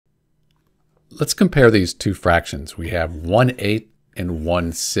Let's compare these two fractions. We have 1/8 and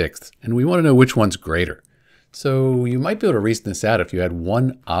 1/6, and we want to know which one's greater. So you might be able to reason this out if you had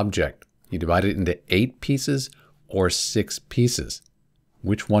one object. You divide it into 8 pieces or 6 pieces.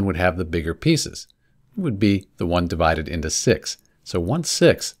 Which one would have the bigger pieces? It would be the one divided into 6. So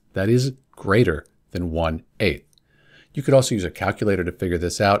 1/6, that is greater than 1/8. You could also use a calculator to figure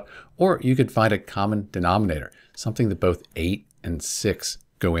this out, or you could find a common denominator, something that both 8 and 6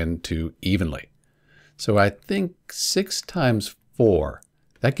 go into evenly. So I think 6 times 4,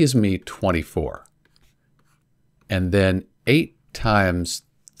 that gives me 24. And then 8 times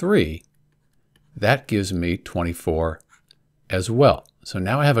 3, that gives me 24 as well. So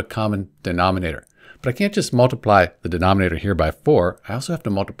now I have a common denominator. But I can't just multiply the denominator here by 4. I also have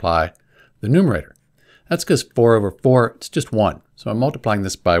to multiply the numerator. That's because 4 over 4, it's just 1. So I'm multiplying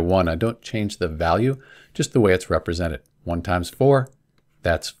this by 1. I don't change the value, just the way it's represented. 1 times 4,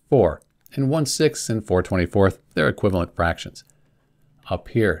 that's 4. And 1/6 and 4/24, they're equivalent fractions. Up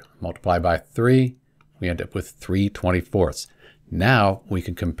here, multiply by 3, we end up with 3/24. Now we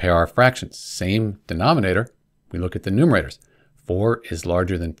can compare our fractions. Same denominator, we look at the numerators. 4 is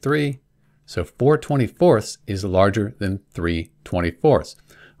larger than 3, so 4/24 is larger than 3/24.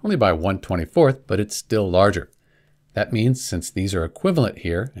 Only by 1/24, but it's still larger. That means since these are equivalent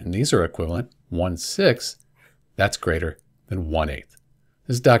here, and these are equivalent, 1/6, that's greater than 1/8.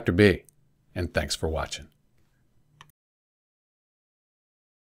 This is Dr. B, and thanks for watching.